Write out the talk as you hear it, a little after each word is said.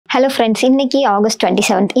Hello friends, இன்னைக்கு August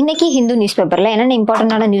 27th. இன்னைக்கு Hindu newspaperல என்னென்ன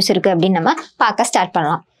இம்பார்ட்டன்டான நியூஸ் இருக்கு அப்படின்னு நம்ம பார்க்க ஸ்டார்ட்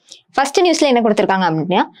பண்ணலாம். ஃபர்ஸ்ட் நியூஸ்ல என்ன கொடுத்திருக்காங்க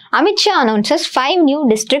அப்படின்னா Amit Shah announces 5 new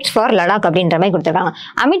districts for Ladakh அப்படின்ற மாதிரி கொடுத்திருக்காங்க.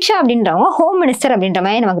 அமித்ஷா அப்படின்றவங்க ஹோம் மினிஸ்டர் அப்படின்ற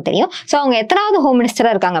மாதிரி நமக்கு தெரியும். ஸோ அவங்க எத்தனாவது ஹோம்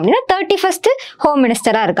மினிஸ்டரா இருக்காங்க அப்படின்னா 31st ஹோம்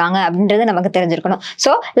மினிஸ்டரா இருக்காங்க அப்படின்றது நமக்கு தெரிஞ்சிருக்கணும்.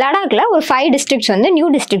 ஸோ லடாக்ல ஒரு 5 டிஸ்ட்ரிக்ட்ஸ் வந்து நியூ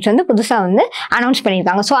டிஸ்ட்ரிக்ட்ஸ் வந்து புதுசா வந்து அனௌன்ஸ்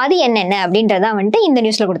பண்ணியிருக்காங்க. ஸோ அது என்னென்ன அப்படின்றத வந்துட்டு இந்த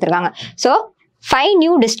நியூஸ்ல கொடுத்திருக்காங்க. So 5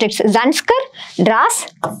 new districts Zanskar, Dras,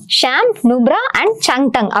 Sham, Nubra and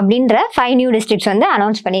Changtang அப்படின்ற 5 new districts வந்து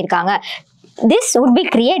அனௌன்ஸ் பண்ணியிருக்காங்க. This would be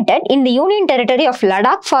created in the Union Territory of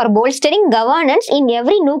Ladakh for bolstering governance in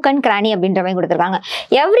every nook and cranny அப்படின்ற மாதிரி கொடுத்துருக்காங்க.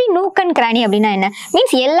 Every nook and cranny அப்படின்னா என்ன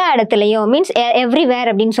means எல்லா இடத்துலையும் மீன்ஸ் எவ்ரிவேர்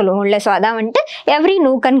அப்படின்னு சொல்லுவோம்ல. ஸோ அதான் வந்துட்டு எவ்ரி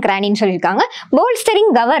நூக் அண்ட் கிரானின்னு சொல்லியிருக்காங்க.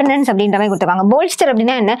 போல்ஸ்டரிங் கவர்னன்ஸ் அப்படின்ற மாதிரி கொடுத்துருக்காங்க. போல்ஸ்டர்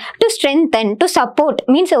அப்படின்னா என்ன to strengthen to support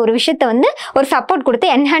means ஒரு விஷயத்தை வந்து ஒரு சப்போர்ட் கொடுத்து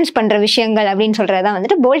என்ஹான்ஸ் பண்ற விஷயங்கள் அப்படின்னு சொல்றதான்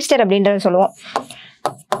வந்துட்டு போல்ஸ்டர் அப்படின்றத சொல்லுவோம்.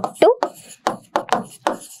 To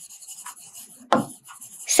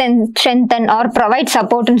strengthen or provide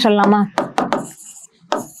support ன்னு சொல்லலாமா.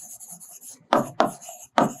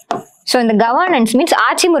 ஸோ இந்த கவர்னன்ஸ் மீன்ஸ்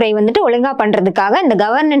ஆட்சி முறை வந்துட்டு ஒழுங்கா பண்றதுக்காக இந்த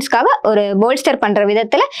கவர்னன்ஸ்க்காக ஒரு போல்ஸ்டர் பண்ற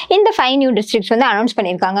விதத்துல இந்த 5 நியூ டிஸ்ட்ரிக்ட்ஸ் வந்து அனௌன்ஸ்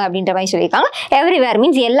பண்ணியிருக்காங்க அப்படின்ற மாதிரி சொல்லியிருக்காங்க. எவ்ரிவேர்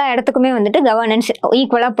மீன்ஸ் எல்லா இடத்துக்குமே வந்துட்டு கவர்னன்ஸ்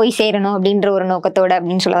ஈக்குவலா போய் சேரணும் அப்படின்ற ஒரு நோக்கத்தோட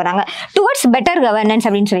அப்படின்னு சொல்ல வராங்க. டுவர்ட்ஸ் பெட்டர் கவர்னன்ஸ்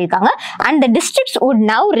அப்படின்னு சொல்லியிருக்காங்க. And the districts would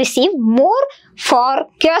now receive more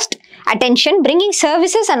focused attention bringing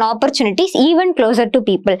services and opportunities even closer to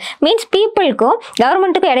people means peopleக்கும்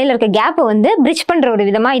கவர்மெண்ட்டுக்கும் இடையில இருக்க கேப் வந்து பிரிட்ஜ் பண்ற ஒரு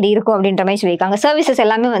விதமா இது இருக்கும் அப்படின்ற மாதிரி சொல்லியிருக்காங்க. சர்வீசஸ்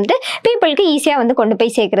எல்லாமே வந்து பீப்புளுக்கு ஈஸியா வந்து கொண்டு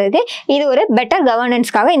போய் சேர்க்கறதுக்கு இது ஒரு பெட்டர்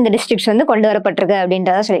கவர்னன்ஸ்க்காக இந்த டிஸ்ட்ரிக்ட்ஸ் வந்து கொண்டு வரப்பட்டிருக்கு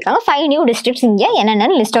அப்படின்றத சொல்லியிருக்காங்க. 5 நியூ டிஸ்ட்ரிக்ட்ஸ் இங்க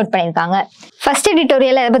என்னென்னு லிஸ்ட் அவுட் பண்ணியிருக்காங்க. ஃபர்ஸ்ட்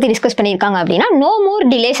எடிட்டோரியல் எதை பத்தி டிஸ்கஸ் பண்ணியிருக்காங்க அப்படின்னா நோ மோர்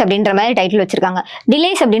டிலேஸ் அப்படின்ற மாதிரி டைட்டில் வச்சிருக்காங்க.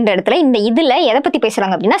 டிலேஸ் அப்படின்ற இடத்துல இந்த இதுல எதை பத்தி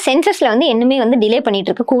பேசுறாங்க அப்படின்னா சென்சஸ்ல வந்து என்னமே வந்து டிலே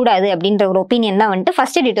பண்ணிட்டு இருக்க கூடாது அப்படின்ற ஒரு ஒப்பீனியன் தான் வந்துட்டு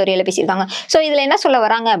ஃபர்ஸ்ட் எடிட்டோரியல்ல பேசியிருக்காங்க. ஸோ இதுல என்ன சொல்ல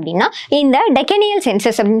வராங்க அப்படின்னா இந்த டெக்கனியல்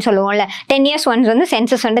சென்சஸ் அப்படின்னு சொல்லுவோம்ல 10 years ஒன்ஸ் வந்து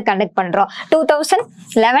சென்சஸ் வந்து கண்டக்ட் பண்றோம்.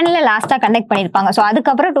 2011 லாஸ்டா கண்டக்ட் பண்ணிருப்பாங்க. ஸோ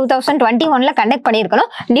அதுக்கப்புறம் 2021 கண்டக்ட்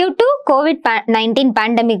பண்ணிருக்கணும். டியூ டு COVID-19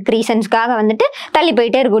 பேண்டமிக் ரீசன்ஸ்க்காக வந்துட்டு தள்ளி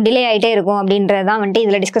போயிட்டே இருக்கும், டிலே ஆயிட்டே இருக்கும் அப்படின்றதான் வந்துட்டு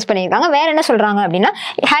இதுல டிஸ்கஸ் பண்ணியிருக்காங்க. வேற என்ன சொல்றாங்க அப்படின்னா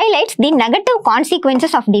highlights the negative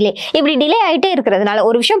consequences of delay. இப்படி டிலே ஆயிட்டே இருக்கிறதுனால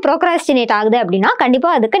ஒரு விஷயம் ப்ரோக்ராஸ்டினேட் ஆகுது அப்படின்னா கண்டிப்பா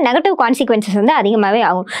அதுக்கு நெகட்டிவ் கான்சிக்வன்சஸ் வந்து அதிகமாவே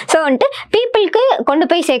ஆகும். ஸோ வந்துட்டு பீப்புளுக்கு கொண்டு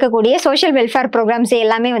போய் சேர்க்கக்கூடிய சோஷியல் வெல்ஃபேர் ப்ரோக்ராம்ஸ்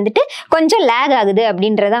எல்லாமே வந்துட்டு கொஞ்சம் லேக் ஆகுது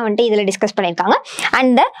அப்படின்றத வந்துட்டு இதுல டிஸ்கஸ் பண்ணியிருக்காங்க.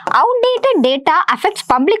 And outdated data affects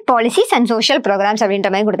public policies and social programs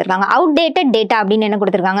அப்படின்ற மாதிரி கொடுத்துருக்காங்க. அவுடேட்டட் டேட்டா அப்படின்னு என்ன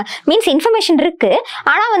கொடுத்துருக்காங்க மீன்ஸ் இன்ஃபர்மேஷன் இருக்கு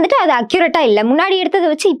ஆனா வந்துட்டு அது அக்யூரேட்டா இல்லை, முன்னாடி எடுத்ததை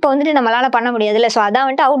வச்சு இப்போ வந்துட்டு நம்மளால பண்ண முடியாது இல்லை. ஸோ அதான்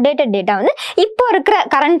வந்துட்டு அவுடேட்டட் டேட்டா வந்து இப்போ இருக்கிற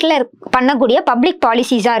கரண்ட்ல பண்ணக்கூடிய பப்ளிக்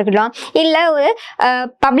பாலிசிஸா இருக்கலாம் இல்ல ஒரு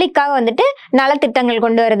பப்ளிக்காக வந்துட்டு நலத்திட்டங்கள்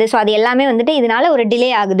கொண்டு வருது. ஸோ அது எல்லாமே வந்துட்டு இதனால ஒரு டிலே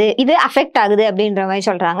ஆகுது, இது அஃபெக்ட் ஆகுது அப்படின்ற மாதிரி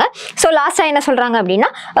சொல்றாங்க. ஸோ லாஸ்டா என்ன சொல்றாங்க அப்படின்னா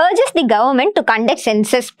urges the government to conduct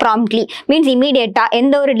census promptly means இமீடியட்டா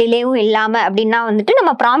எந்த ஒரு டிலேவும் இல்லாம அப்படின்னா வந்துட்டு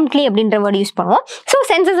நம்ம ப்ராம்ப்ட்லி அப்படின்ற வேர்டு யூஸ் பண்ணுவோம். ஸோ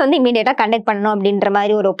சென்சஸ் வந்து இமீடியட்டா கண்டக்ட் பண்ணணும் அப்படின்ற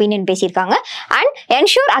மாதிரி ஒரு ஒப்பீனியன் பேசியிருக்காங்க. And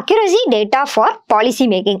ensure accuracy data for policy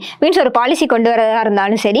making means ஒரு பாலிசி கொண்டு வரதா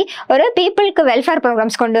இருந்தாலும் சரி ஒரு பீப்புளுக்கு வெல்ஃபேர்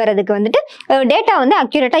ப்ரோக்ராம்ஸ் கொண்டு வரதுக்கு வந்துட்டு டேட்டா வந்து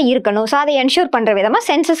அக்யூரேட்டா இருக்கணும். ஸோ அதை என்ஷூர் பண்ற விதமா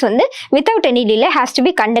சென்சஸ் வந்து without any delay has to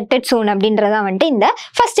be conducted சூன் அப்படின்றத வந்துட்டு இந்த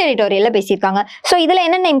ஃபர்ஸ்ட் எடிட்டோரியல்ல பேசியிருக்காங்க. ஸோ இதுல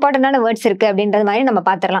என்னென்ன இம்பார்ட்டன்டான வேர்ட்ஸ் இருக்கு அப்படின்றது மாதிரி நம்ம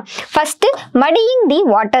பார்த்துடலாம். ஃபர்ஸ்ட் மடியிங் தி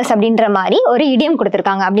வாட்டர்ஸ் அப்படின்ற மாதிரி ஒரு இடியம்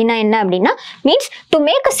கொடுத்துருக்காங்க. அப்படின்னா என்ன அப்படின்னா means to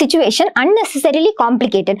make a situation unnecessarily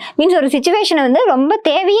complicated means ஒரு சிச்சுவேஷனை வந்து ரொம்ப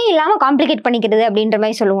தேவையே இல்லாம காம்ப்ளிகேட் பண்ணிக்கிறது அப்படின்ற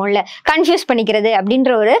மாதிரி சொல்லுவோம்ல, கன்ஃபியூஸ் பண்ணிக்கிறது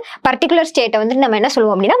அப்படின்ற ஒரு பர்டிகுலர் ஸ்டேட்டை வந்துட்டு நம்ம என்ன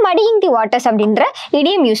சொல்லுவோம் அப்படின்னா மடியிங் தி வாட்டர்ஸ் அப்படின்ற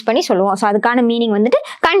இடியம் யூஸ் பண்ணி சொல்லுவோம். ஸோ அதுக்கான மீனிங் வந்துட்டு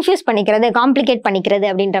கன்ஃபியூஸ் பண்ணிக்கிறது, காம்ப்ளிகேட் பண்ணிக்கிறது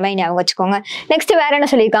அப்படின்ற மாதிரி ஞாபகம் வச்சுக்கோங்க. நெக்ஸ்ட் வேற என்ன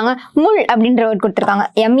சொல்லியிருக்காங்க முள் அப்படின்ற வேர்ட் கொடுத்துருக்காங்க.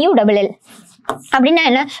 MULL அப்படின்னா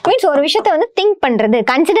என்ன மீன்ஸ் ஒரு விஷயத்த வந்து திங்க் பண்றது,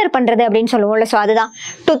 கன்சிடர் பண்றது அப்படின்னு சொல்லுவோம்ல. ஸோ அதுதான்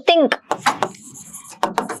டு திங்க்,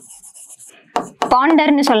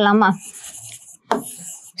 பாண்டர்னு சொல்லலாமா.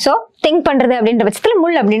 ஸோ திங்க் பண்றது அப்படின்ற பட்சத்தில்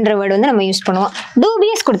முள் அப்படின்ற வேர்டு வந்து நம்ம யூஸ் பண்ணுவோம்.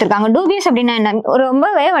 டூபியஸ் கொடுத்துருக்காங்க. டூபியஸ் அப்படின்னா என்ன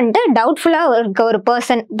ரொம்பவே வந்துட்டு டவுட்ஃபுல்லா இருக்க ஒரு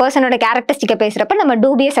பர்சனோட கேரக்டரிஸ்டிக்கை பேசுறப்ப நம்ம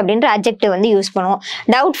டூபியஸ் அப்படின்ற அட்ஜெக்டிவ் வந்து யூஸ் பண்ணுவோம்.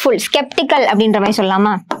 டவுட்ஃபுல், ஸ்கெப்டிக்கல் அப்படின்ற மாதிரி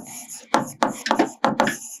சொல்லலாமா.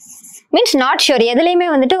 மீன்ஸ் நாட் ஷுர் எதுலையுமே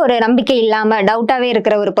வந்துட்டு ஒரு நம்பிக்கை இல்லாம டவுட்டாவே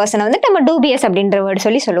இருக்கிற ஒரு பர்சனை வந்துட்டு நம்ம டூபியஸ் அப்படின்ற வேர்டு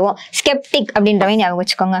சொல்லி சொல்லுவோம். ஸ்கெப்டிக் அப்படின்ற மாதிரி ஞாபகம்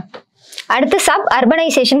வச்சுக்கோங்க. அடுத்து சப்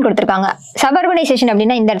அர்பனைசேஷன் கொடுத்துருக்காங்க. சப் அர்பனைசேஷன்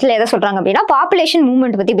அப்படின்னா இந்த இடத்துல எதை சொல்றாங்க அப்படின்னா பாப்புலேஷன்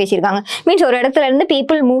மூவ்மெண்ட் பத்தி பேசியிருக்காங்க. மீன்ஸ் ஒரு இடத்துல இருந்து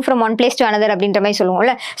people move from one place to another அப்படின்ற மாதிரி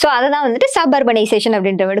சொல்லுவோம்ல. ஸோ அதுதான் வந்துட்டு சப் அர்பனைசேஷன்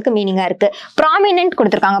அப்படின்ற வேர்டுக்கு மீனிங்கா இருக்கு. ப்ராமினன்ட்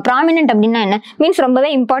கொடுத்துருக்காங்க. ப்ராமினன்ட் அப்படின்னா என்ன மீன்ஸ்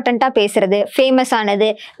ரொம்பவே இம்பார்ட்டண்டா பேசுறது, ஃபேமஸ் ஆனது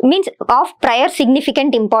means of prior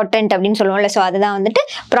significant important அப்படின்னு சொல்லுவோம்ல. ஸோ அதுதான் வந்துட்டு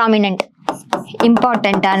ப்ராமினன்ட்,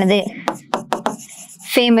 இம்பார்ட்டன்ட் ஆனது,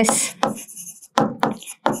 famous,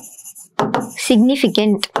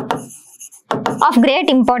 significant, of great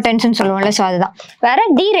importance னு சொல்லுவோம்ல. ஸோ அதுதான். வேற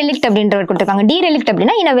derelict அப்படின்ற வேர்ட் கொடுத்துருக்காங்க. derelict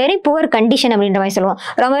அப்படின்னா in a very poor condition அப்படின்ற மாதிரி சொல்லுவோம்.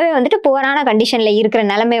 ரொம்பவே வந்துட்டு புவரான கண்டிஷன்ல இருக்கிற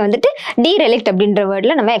நிலைமை வந்துட்டு derelict அப்படின்ற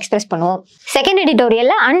வேர்ட்ல நம்ம எக்ஸ்பிரஸ் பண்ணுவோம். செகண்ட்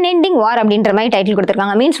எடிட்டோரியல்ல unending war அப்படின்ற மாதிரி டைட்டில்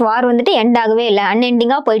கொடுத்துருக்காங்க. மீன்ஸ் வார் வந்துட்டு எண்ட் ஆகவே இல்லை,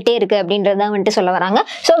 அன்எண்டிங்கா போயிட்டே இருக்கு அப்படின்றத வந்துட்டு சொல்ல வராங்க.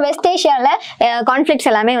 ஸோ வெஸ்ட் ஏஷியால கான்ஃபிளிக்ஸ்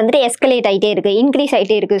எல்லாமே வந்துட்டு எஸ்கலேட் ஆகிட்டே இருக்கு, இன்க்ரீஸ்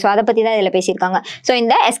ஆகிட்டே இருக்கு. ஸோ அதை பத்தி தான் இதில் பேசியிருக்காங்க. ஸோ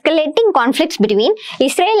இந்த எஸ்கலேட்டிங் conflicts between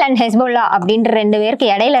Israel and Hezbollah அப்படின்ற ரெண்டு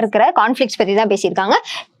பேருக்கு இடையில இருக்கிற கான்ஃபிளிக்ஸ் பத்தி தான் பேசியிருக்காங்க.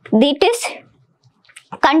 திட் இஸ்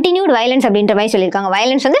கண்டினியூட் வயலன்ஸ் அப்படின்ற மாதிரி சொல்லியிருக்காங்க.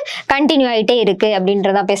 வயலன்ஸ் வந்து கண்டினியூ ஆகிட்டே இருக்கு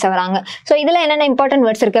அப்படின்றதான் பேச வராங்க. ஸோ இதில் என்னென்ன இம்பார்ட்டன்ட்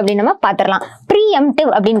வேர்ட்ஸ் இருக்கு அப்படின்னு நம்ம பார்த்துடலாம். ப்ரீஎம்ப்டிவ்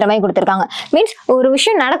அப்படின்ற மாதிரி கொடுத்துருக்காங்க. மீன்ஸ் ஒரு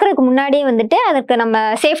விஷயம் நடக்கிறதுக்கு முன்னாடியே வந்துட்டு அதுக்கு நம்ம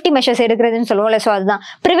சேஃப்டி மெஷர்ஸ் எடுக்கிறதுன்னு சொல்லுவோம்ல. ஸோ அதுதான்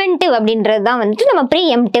ப்ரிவென்டிவ் அப்படின்றது தான் வந்துட்டு நம்ம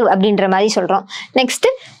ப்ரீஎம்ப்டிவ் அப்படின்ற மாதிரி சொல்கிறோம். நெக்ஸ்ட்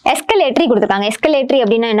எஸ்கலேட்டரி கொடுத்துருக்காங்க. எஸ்கலேட்டரி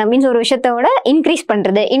அப்படின்னா என்ன மீன்ஸ் ஒரு விஷயத்தோட இன்க்ரீஸ்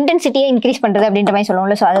பண்ணுறது, இன்டென்சிட்டியை இன்க்ரீஸ் பண்ணுறது அப்படின்ற மாதிரி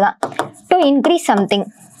சொல்லுவோம்ல. ஸோ அதுதான் டு இன்க்ரீஸ் சம்திங்.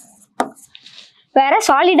 வேற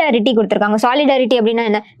சாலிடாரிட்டி கொடுத்துருக்காங்க. சாலிடாரிட்டி அப்படின்னா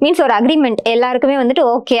என்ன மீன்ஸ் ஒரு அக்ரிமெண்ட், எல்லாருக்குமே வந்துட்டு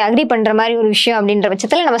ஓகே அக்ரி பண்ற மாதிரி ஒரு விஷயம் அப்படின்ற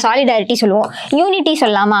பட்சத்தில் நம்ம சாலிடாரிட்டி சொல்லுவோம். யூனிட்டி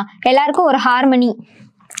சொல்லலாமா, எல்லாருக்கும் ஒரு ஹார்மனி,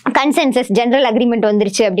 கன்சென்சஸ், ஜென்ரல் அக்ரிமெண்ட்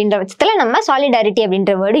வந்துருச்சு அப்படின்ற பட்சத்தில் நம்ம சாலிடாரிட்டி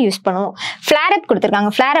அப்படின்ற வேர்டு யூஸ் பண்ணுவோம். ஃபிளேர் அப் கொடுத்துருக்காங்க.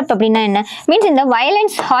 ஃபிளேர் அப் அப்படின்னா என்ன மீன்ஸ் இந்த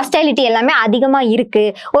வயலன்ஸ், ஹாஸ்டைலிட்டி எல்லாமே அதிகமாக இருக்கு,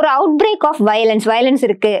 ஒரு அவுட் பிரேக் ஆஃப் வயலன்ஸ்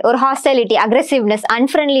இருக்கு, ஒரு ஹாஸ்டைலிட்டி, அக்ரெசிவ்னஸ்,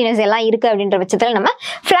 அன்ஃப்ரெண்ட்லினஸ் எல்லாம் இருக்கு அப்படின்ற பட்சத்தில் நம்ம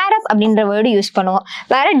ஃபிளேர் அப் அப்படின்ற வேர்டு யூஸ் பண்ணுவோம்.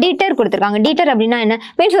 வேற டீட்டர் கொடுத்துருக்காங்க. டீட்டர் அப்படின்னா என்ன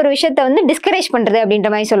மீன்ஸ் ஒரு விஷயத்தை வந்து டிஸ்கரேஜ் பண்றது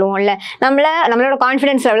அப்படின்ற மாதிரி சொல்லுவோம்ல, நம்மளோட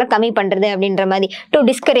கான்ஃபிடன்ஸ் லெவலை கம்மி பண்றது அப்படின்ற மாதிரி. To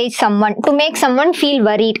discourage someone, to make someone feel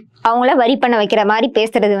worried, அவங்கள வரி பண்ண வைக்கிற மாதிரி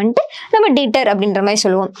பேசுறது வந்துட்டு நம்ம டீட்டர் அப்படின்ற மாதிரி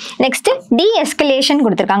சொல்லுவோம். நெக்ஸ்ட் டி எஸ்கலேஷன்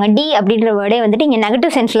கொடுத்துருக்காங்க. டி அப்படின்ற வேர்டே வந்துட்டு இங்கே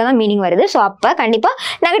நெகட்டிவ் சென்ஸ்ல தான் மீனிங் வருது. ஸோ அப்போ கண்டிப்பாக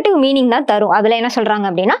நெகட்டிவ் மீனிங் தான் தரும். அதில் என்ன சொல்றாங்க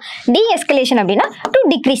அப்படின்னா டி எஸ்கலேஷன் அப்படின்னா டு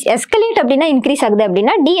டிக்ரீஸ், எஸ்கலேட் அப்படின்னா இன்க்ரீஸ் ஆகுது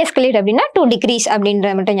அப்படின்னா டி எஸ்கலேட் அப்படின்னா டு டிக்ரீஸ்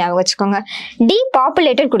அப்படின்ற மட்டும் ஞாபகம் வச்சுக்கோங்க. டி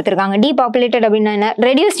பாப்புலேட்டட் கொடுத்துருக்காங்க. டி பாப்புலேட்டட் அப்படின்னா என்ன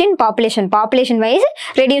ரெடியூஸ்ட் இன் பாப்புலேஷன், பாப்புலேஷன் வைஸ்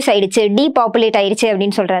ரெடியூஸ் ஆயிடுச்சு, டி பாப்புலேட் ஆயிடுச்சு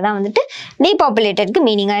அப்படின்னு சொல்றதுதான் வந்துட்டு டி பாப்புலேட்டட்க்கு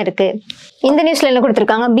மீனிங்காக இருக்கு. இந்த நியூஸ்ல என்ன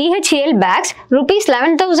கொடுத்துருக்காங்க, BHEL packs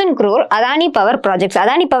 ₹11,000 crore Adani power projects.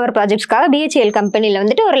 Adani power ப்ராஜெக்ட்ஸ்க்காக BHEL கம்பெனில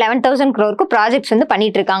வந்துட்டு ஒரு 11,000 crore ப்ராஜெக்ட்ஸ் வந்து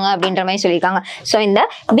பண்ணிட்டு இருக்காங்க அப்படின்ற மாதிரி சொல்லியிருக்காங்க. ஸோ இந்த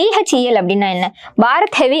BHEL அப்படின்னா என்ன,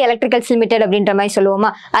 பாரத் ஹெவி எலக்ட்ரிகல்ஸ் லிமிடெட் அப்படின்ற மாதிரி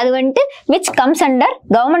சொல்லுவோமா, அது வந்துட்டு which comes under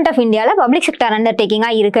government of இந்தியாவில் பப்ளிக் செக்டர்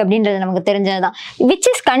அண்டர்டேக்கிங்காக இருக்கு அப்படின்றது நமக்கு தெரிஞ்சதுதான். Which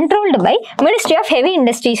is controlled by ministry of heavy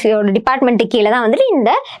இண்டஸ்ட்ரீஸோட department கீழே தான் வந்துட்டு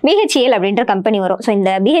இந்த BHEL அப்படின்ற கம்பெனி வரும். ஸோ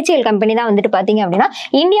இந்த BHEL கம்பெனி தான் வந்துட்டு பார்த்தீங்க அப்படின்னா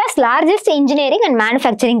India's largest engineering and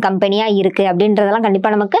manufacturing கம்பெனியா இருக்கு அப்படின்றதெல்லாம் கண்டிப்பா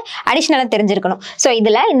நமக்கு அடிஷனலா தெரிஞ்சிருக்கணும். ஸோ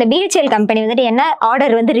இதுல இந்த BHEL கம்பெனி வந்துட்டு என்ன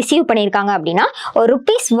ஆர்டர் வந்து ரிசீவ் பண்ணியிருக்காங்க அப்படின்னா ஒரு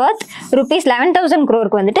 ₹11,000 crore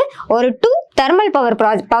வந்துட்டு ஒரு 2 தெர்மல் பவர்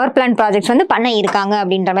பிளான்ட் ப்ராஜெக்ட்ஸ் வந்து பண்ண இருக்காங்க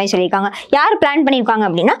அப்படின்ற மாதிரி சொல்லியிருக்காங்க. யார் பிளான் பண்ணியிருக்காங்க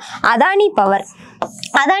அப்படின்னா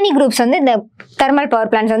அதானி குரூப்ஸ் வந்து இந்த தெர்மல்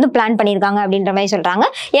பவர் பிளான்ஸ் வந்து பிளான் பண்ணியிருக்காங்க அப்படின்ற மாதிரி சொல்றாங்க.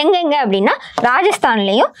 எங்கெங்க அப்படின்னா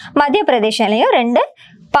ராஜஸ்தான்லயும் மத்திய பிரதேஷ்லயும் 2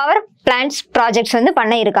 பவர் பிளான்ஸ் ப்ராஜெக்ட்ஸ் வந்து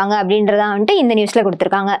பண்ண இருக்காங்க அப்படின்றத வந்துட்டு இந்த நியூஸ்ல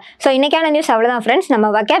கொடுத்துருக்காங்க. ஸோ இன்னைக்கான நியூஸ் அவ்வளோதான் ஃப்ரெண்ட்ஸ். நம்ம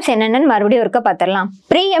வொக்காப்ஸ் என்னென்னு மறுபடியும் ஒருக்க பார்த்துடலாம்.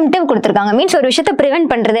 ப்ரீஎம்ப்டிவ் கொடுத்துருக்காங்க. மீன்ஸ் ஒரு விஷயத்தை ப்ரிவென்ட்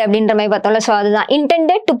பண்றது அப்படின்ற மாதிரி பார்த்தோம்ல. ஸோ அதுதான்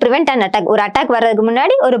intended to prevent and attack, ஒரு அட்டாக் வர்றதுக்கு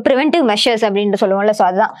முன்னாடி ஒரு ப்ரிவென்டிவ் மெஷர்ஸ் அப்படின்னு சொல்லுவோம்ல. ஸோ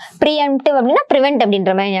அதுதான் ப்ரீஎம்ப்டிவ் அப்படின்னா ப்ரிவென்ட்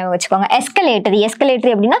அப்படின்ற மாதிரி ஞாபகம் வச்சுக்கோங்க. எஸ்கலேட்டரி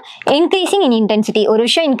அப்படின்னா இன்க்ரீசிங் இன் இன்டென்சிட்டி, ஒரு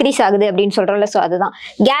விஷயம் இன்க்ரீஸ் ஆகுது அப்படின்னு சொல்றோம்ல. ஸோ அதுதான்.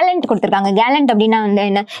 கேலண்ட் கொடுத்துருக்காங்க. கேலண்ட் அப்படின்னா வந்து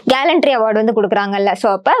என்ன, கேலண்ட்ரி அவார்டு வந்து கொடுக்குறாங்கல்ல. ஸோ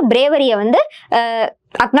அப்போ பிரேவரியை வந்து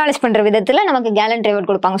அக்னாலேஜ் பண்ற விதத்துல நமக்கு கேலண்ட் அவார்ட்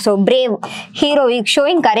கொடுப்பாங்க. So brave, heroic,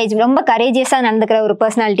 showing courage, ரொம்ப கரேஜியஸா நடந்துக்கிற ஒரு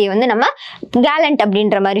பர்சனாலிட்டியை வந்து நம்ம கேலண்ட்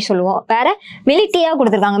அப்படின்ற மாதிரி சொல்லுவோம். வேற மிலிட்டியா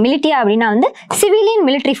கொடுத்துருக்காங்க. மிலிட்டியா அப்படின்னா வந்து சிவிலியன்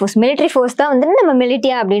மிலிட்ரி ஃபோர்ஸ் தான் வந்து நம்ம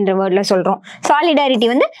மிலிட்டியா அப்படின்ற வேர்ட்ல சொல்றோம். சாலிடாரிட்டி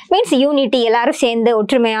வந்து மீன்ஸ் யூனிட்டி, எல்லாரும் சேர்ந்து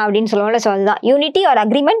ஒற்றுமையா அப்படின்னு சொல்லுவோம்ல. ஸோ அதுதான் unity R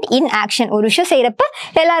agreement in action, ஒரு விஷயம் செய்யறப்ப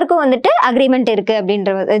எல்லாருக்கும் வந்துட்டு அக்ரிமெண்ட் இருக்கு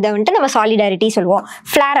அப்படின்ற இதை வந்துட்டு நம்ம சாலிடாரிட்டி சொல்லுவோம்.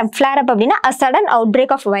 ஃபிளேர் அப் அப்படின்னா a sudden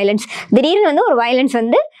outbreak of violence, திடீர்னு வந்து ஒரு வயலன்ஸ்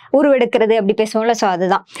வந்து உருவெடுக்கிறது அப்படி பேசுவோம்ல. ஸோ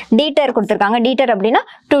அதுதான். டீட்டர் கொடுத்துருக்காங்க. டீட்டர் அப்படின்னா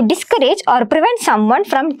to discourage R prevent someone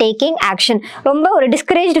from taking action, ரொம்ப ஒரு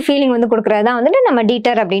டிஸ்கரேஜ்டு ஃபீலிங் வந்து கொடுக்குறது தான் வந்துட்டு நம்ம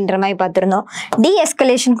டீட்டர் அப்படின்ற மாதிரி பார்த்துருந்தோம். டி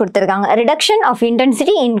எஸ்கலேஷன் கொடுத்துருக்காங்க. Reduction of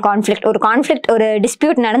intensity in conflict, ஒரு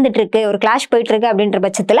டிஸ்பியூட் நடந்துட்டு இருக்கு, ஒரு கிளாஷ் போயிட்டு இருக்கு அப்படின்ற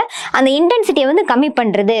பட்சத்தில் அந்த இன்டென்சிட்டியை வந்து கம்மி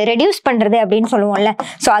பண்றது, ரெடியூஸ் பண்றது அப்படின்னு சொல்லுவோம்ல.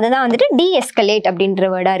 ஸோ அதுதான் வந்துட்டு டி எஸ்கலேட்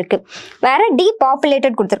அப்படின்ற வேர்டா இருக்கு. வேற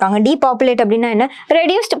டீபாப்புலேட்டட் கொடுத்துருக்காங்க. டீபாப்புலேட் அப்படின்னா என்ன,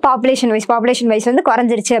 ரெடியூஸ்ட் பாப்புலேஷன் வைஸ் வந்து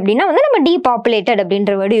குறைஞ்சிருச்சு அப்படின்னா வந்து நம்ம டீபாப்புலேட்டட்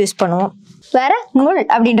அப்படின்ற வேர்டு யூஸ் பண்ணுவோம். வேற முள்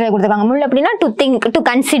அப்படின்றத கொடுத்துருக்காங்க. முள் அப்படின்னா டு திங்க், டு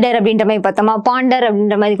கன்சிடர் அப்படின்ற மாதிரி பார்த்தோமா, பாண்டர்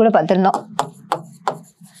அப்படின்ற மாதிரி கூட பார்த்துருந்தோம்.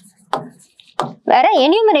 வேற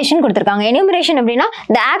என்யூமரேஷன் கொடுத்துருக்காங்க. என்யூமரேஷன் அப்படின்னா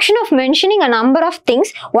the action of mentioning a number of things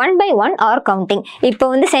one by one or counting. இப்போ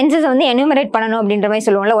வந்து சென்சஸ் வந்து என்யூமரேட் பண்ணணும் அப்படின்ற மாதிரி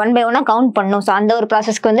சொல்லுவோம்ல, ஒன் பை ஒன்னா கவுண்ட் பண்ணணும். ஸோ அந்த ஒரு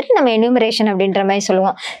ப்ராசஸ்க்கு வந்துட்டு நம்ம என்யூமரேஷன் அப்படின்ற மாதிரி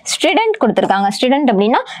சொல்லுவோம். ஸ்ட்ரிடென்ட் கொடுத்துருக்காங்க. ஸ்ட்ரிடென்ட்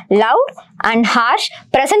அப்படின்னா loud and harsh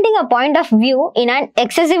presenting a point of view in an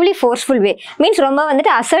excessively forceful way. Means ரொம்ப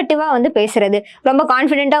வந்துட்டு அசர்ட்டிவா வந்து பேசுறது, ரொம்ப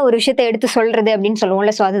கான்ஃபிடென்ட்டா ஒரு விஷயத்தை எடுத்து சொல்றது அப்படின்னு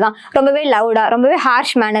சொல்லுவோம்ல. ஸோ அதுதான் ரொம்பவே லவுடா, ரொம்பவே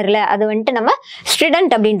ஹார்ஷ் மேனர்ல அது வந்துட்டு நம்ம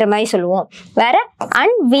ஸ்ட்ரிடென்ட் அப்படின்ற மாதிரி சொல்லுவோம். வேற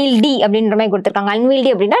unwieldy அப்படின்ற மாதிரி கொடுத்துருக்காங்க.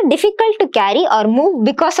 unwieldy அப்படின்னா difficult to carry or move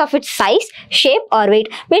because of its size, shape or weight.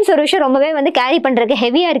 Means ஒரு விஷயம் ரொம்பவே வந்து கேரி பண்றதுக்கு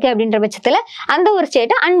ஹெவியா இருக்கு அப்படின்ற பட்சத்துல அந்த ஒரு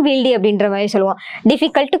ஸ்டேட்டை unwieldy அப்படின்ற மாதிரி சொல்லுவோம்.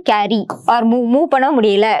 difficult to carry or move பண்ண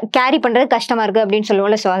முடியல, கேரி பண்றது கஷ்டமா இருக்கு அப்படின்னு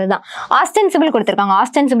சொல்லுவோம்ல. ஸோ அதுதான். ostensible கொடுத்துருக்காங்க.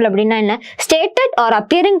 ostensible அப்படின்னா என்ன? stated or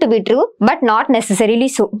appearing to be true but not necessarily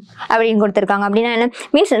so அப்படின்னு கொடுத்துருக்காங்க. அப்படின்னா என்ன?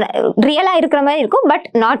 மீன்ஸ் ரியலா இருக்கிற மாதிரி இருக்கும் பட்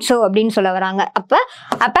நாட் so அப்படின்னு சொல்ல வராங்க. அப்ப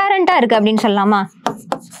அப்பேரண்டா இருக்கு அப்படின்னு சொல்லலாமா?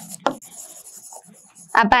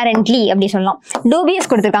 apparently அப்படி சொல்லலாம். டூபியஸ்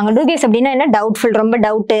கொடுத்துருக்காங்க. டூபியஸ் அப்படின்னா என்ன? டவுட்ஃபுல், ரொம்ப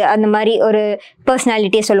டவுட், அந்த மாதிரி ஒரு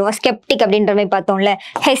பர்சனாலிட்டியை சொல்லுவோம். ஸ்கெப்டிக் அப்படின்ற மாதிரி பார்த்தோம்ல.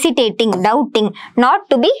 Hesitating, doubting, not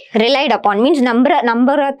to be relied upon means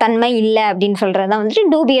நம்புற தன்மை இல்லை அப்படின்னு சொல்றதான் வந்துட்டு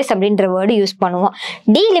டூபியஸ் அப்படின்ற வேர்டு யூஸ் பண்ணுவோம்.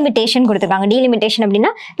 டீலிமிட்டேஷன் கொடுத்துருக்காங்க. டீலிமிட்டேஷன்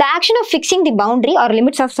அப்படின்னா the action of fixing the boundary or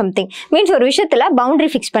limits of something. Means ஒரு விஷயத்துல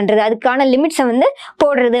பவுண்டரி ஃபிக்ஸ் பண்றது, அதுக்கான லிமிட்ஸை வந்து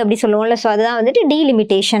போடுறது அப்படி சொல்லுவோம்ல. ஸோ அதுதான் வந்துட்டு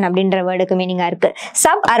டீலிமிட்டேஷன் அப்படின்ற வேர்டுக்கு மீனிங்கா இருக்கு.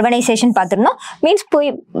 சப் அர்பனைசேஷன் பார்த்துருந்தோம். மீன்ஸ்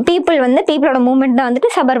பீப்புளோட மூவ்மெண்ட் தான் வந்துட்டு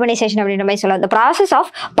சபர்பனைசேஷன் அப்படின்ற மாதிரி சொல்லலாம். The process of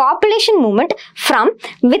population movement from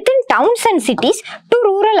within towns and cities to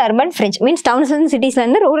rural urban fringe. Means downs and சிட்டிஸ்ல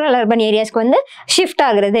இருந்து ரூரல் அர்பன் ஏரியாஸ்க்கு வந்து ஷிஃப்ட்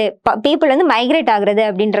ஆகுறது, பீப்புள் வந்து மைக்ரேட் ஆகுறது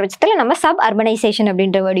அப்படின்ற பட்சத்தில் நம்ம சப் அர்பனைசேஷன்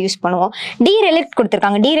அப்படின்ற வேர்டு யூஸ் பண்ணுவோம். டீரெலிக்ட்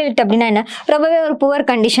கொடுத்துருக்காங்க. டீரெலிக்ட் அப்படின்னா என்ன? ரொம்பவே ஒரு புவர்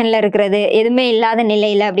கண்டிஷன்ல இருக்கிறது, எதுவுமே இல்லாத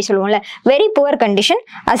நிலையில அப்படி சொல்லுவோம்ல. Very poor condition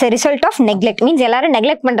as a result of neglect. Means எல்லாரும்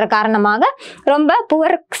நெக்லெக்ட் பண்ற காரணமாக ரொம்ப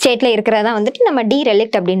புவர் ஸ்டேட்ல இருக்கிறதா வந்துட்டு நம்ம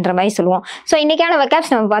டீரெலிக்ட் அப்படின்ற மாதிரி சொல்லுவோம். ஸோ இன்னைக்கான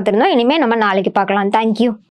வெக்காப்ஸ் நம்ம பார்த்துருந்தோம். இனிமேல் நம்ம நாளைக்கு பார்க்கலாம். தேங்க்யூ.